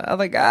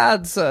other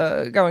guards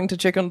going to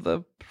check on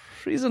the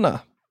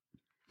prisoner.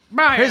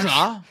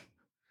 Prisoner?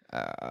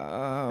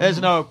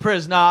 There's no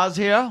prisoners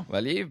here.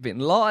 Well, you've been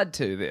lied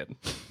to then.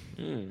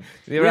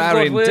 There We've are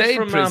got word indeed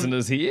from,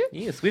 prisoners here.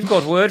 Yes, we've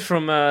got word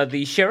from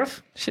the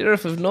sheriff.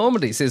 Sheriff of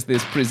Normandy says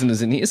there's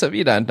prisoners in here, so if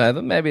you don't know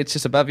them, maybe it's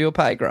just above your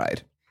pay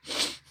grade.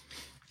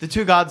 The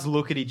two guards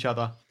look at each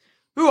other.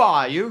 Who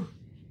are you?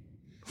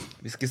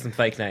 Just give some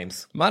fake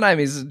names. My name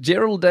is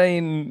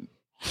Geraldine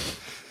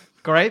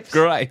Grapes?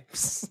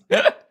 Grapes.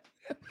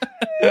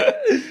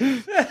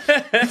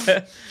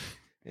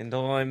 And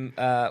I'm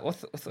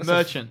what's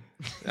Merchant.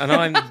 And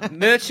I'm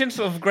merchant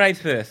of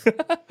Great Perth.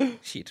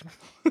 Shit.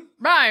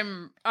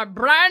 I'm a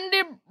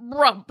Brandy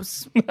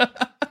Brumps.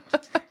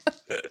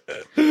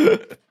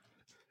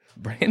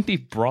 Brandy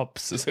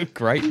Brops is a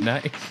great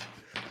name.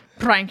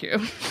 Thank you.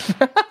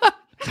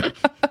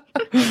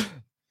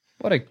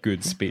 What a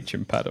good speech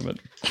impediment.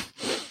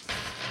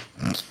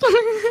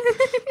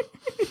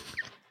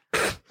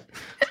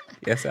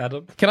 Yes,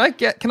 Adam. Can I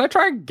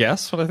try and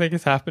guess what I think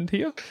has happened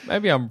here?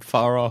 Maybe I'm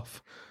far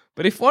off.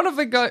 But if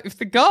if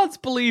the guards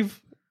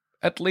believe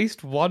at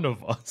least one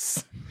of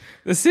us,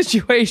 the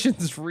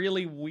situation's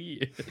really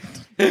weird.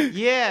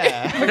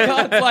 Yeah. The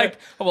guard's like,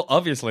 oh, well,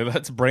 obviously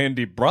that's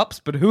Brandy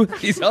Brups, but who are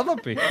these other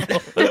people?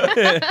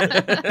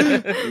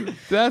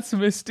 That's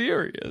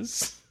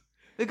mysterious.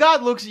 The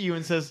guard looks at you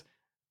and says,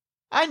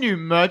 "I knew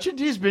Merchant.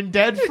 He's been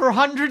dead for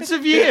hundreds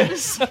of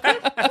years." Well,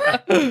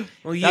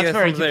 That's a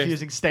very from the-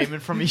 confusing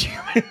statement from a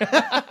human.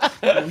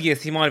 Well,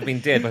 yes, he might have been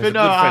dead, but he's But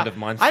a no, good friend of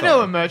mine. I know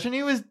so- a Merchant.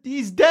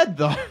 He's dead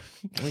though.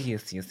 Oh,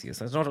 yes.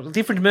 That's not a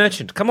different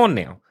merchant. Come on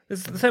now.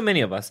 There's so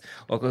many of us.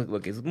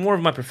 Look, it's more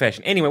of my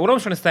profession. Anyway, what I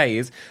was trying to say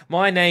is,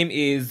 my name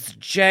is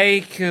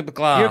Jacob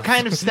Glass. You're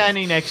kind of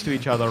standing next to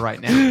each other right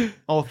now.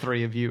 All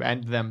three of you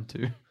and them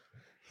too.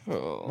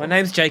 My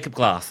name's Jacob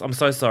Glass. I'm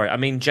so sorry. I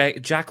mean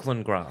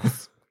Jacqueline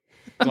Glass.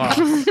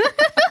 Glass.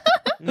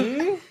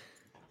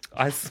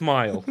 I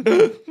smile.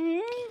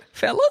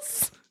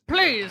 Fellas?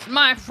 Please,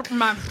 my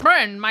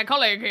friend, my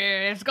colleague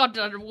here, has got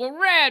a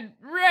rare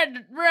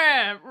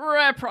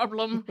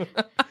problem.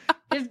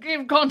 He's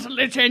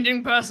constantly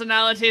changing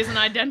personalities and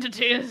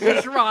identities.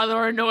 It's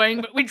rather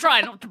annoying, but we try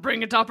not to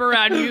bring it up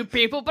around you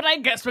people, but I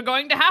guess we're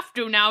going to have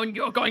to now, and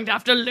you're going to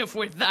have to live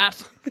with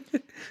that.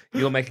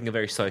 You're making a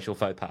very social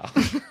faux pas.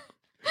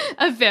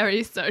 A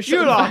very social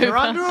You lot faux are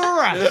pas. under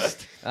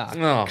arrest.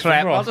 Oh,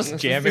 Crap, right. I'll just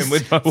jam him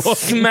with my walkie.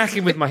 Smack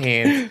him with my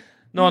hand.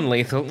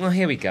 Non-lethal. Oh,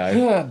 here we go.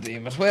 Oh,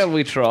 damn it. Well,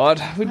 we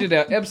tried. We did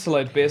our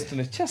absolute best,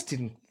 and it just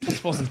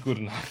wasn't good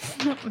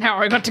enough. Now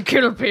I got to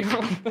kill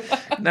people.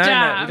 No,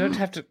 Damn. we don't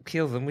have to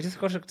kill them. We just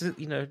got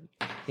to,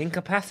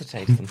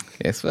 incapacitate them.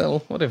 Yes,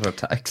 well, whatever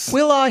it takes.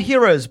 Will our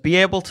heroes be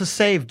able to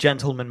save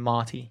Gentleman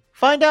Marty?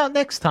 Find out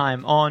next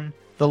time on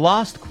The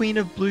Last Queen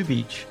of Blue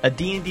Beach, a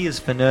D&D is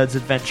for Nerds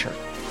adventure.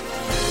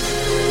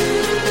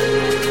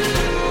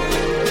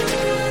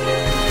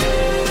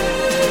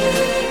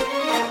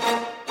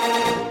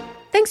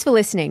 Thanks for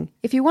listening.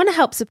 If you want to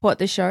help support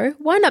the show,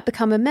 why not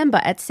become a member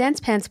at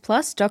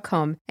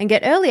sanspantsplus.com and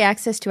get early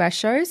access to our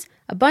shows,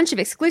 a bunch of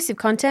exclusive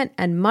content,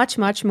 and much,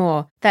 much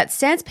more. That's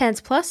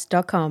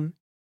sanspantsplus.com.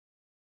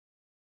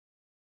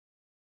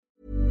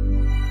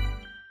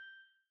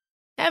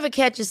 Ever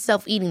catch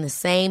yourself eating the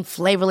same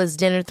flavorless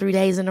dinner 3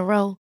 days in a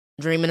row?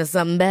 Dreaming of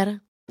something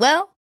better?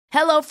 Well,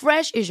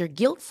 HelloFresh is your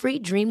guilt-free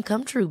dream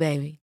come true,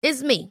 baby.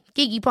 It's me,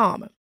 Keke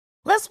Palmer.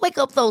 Let's wake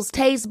up those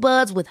taste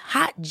buds with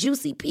hot,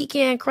 juicy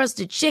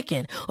pecan-crusted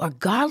chicken or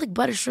garlic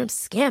butter shrimp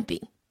scampi.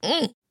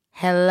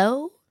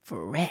 Hello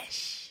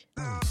Fresh.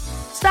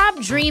 Stop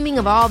dreaming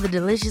of all the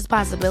delicious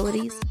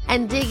possibilities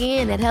and dig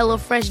in at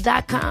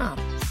HelloFresh.com.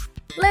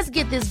 Let's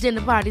get this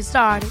dinner party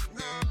started.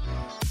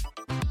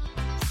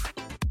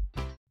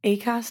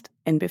 Acast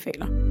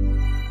anbefaler.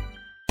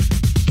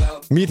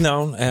 Mit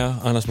navn er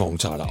Anders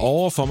Morgenthaler.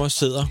 Over for mig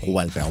sidder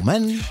Roald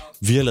Bergmann.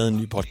 Vi har lavet en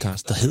ny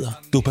podcast, der hedder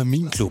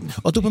Dopaminklubben.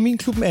 Og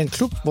Dopaminklubben er en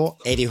klub,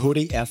 hvor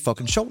ADHD er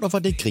fucking sjovt, og hvor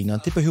det griner.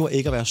 Det behøver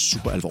ikke at være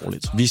super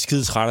alvorligt. Vi er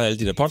skide trætte af alle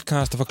de der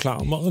podcasts, der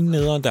forklarer mig og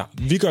nederen der.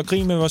 Vi gør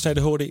grin med vores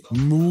ADHD.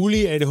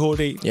 Mulig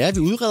ADHD. Ja, vi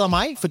udreder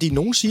mig, fordi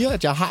nogen siger,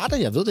 at jeg har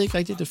det. Jeg ved det ikke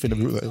rigtigt, det finder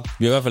vi ud af.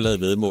 Vi har i hvert fald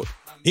lavet væddemål.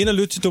 Ind og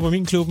lyt til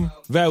Dopaminklubben.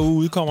 Hver uge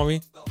udkommer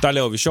vi. Der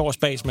laver vi sjov og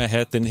spas med at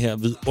have den her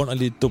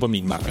vidunderlige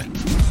dopaminmangel.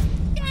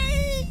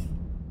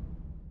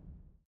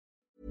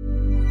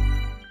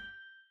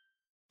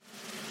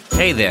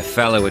 Hey there,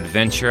 fellow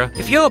adventurer.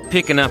 If you're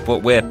picking up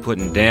what we're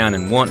putting down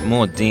and want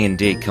more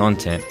D&D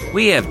content,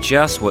 we have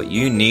just what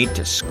you need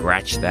to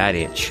scratch that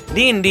itch.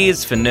 D&D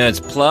is for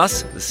Nerds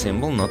Plus, the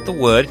symbol, not the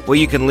word, where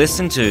you can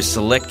listen to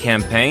select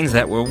campaigns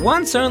that were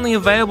once only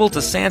available to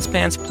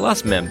Sanspants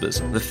Plus members.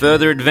 The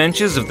further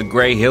adventures of the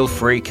Grey Hill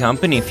Free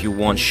Company if you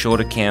want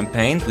shorter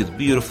campaigns with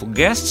beautiful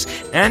guests,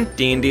 and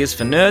D&D is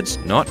for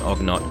Nerds, not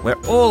Ognot, where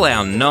all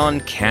our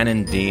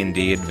non-canon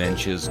D&D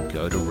adventures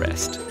go to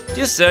rest.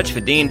 Just search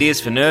for D&D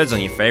is for Nerds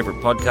on your favorite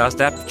podcast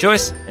app of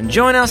choice and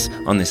join us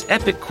on this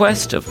epic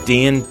quest of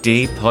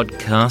D&D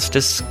podcast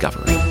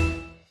discovery.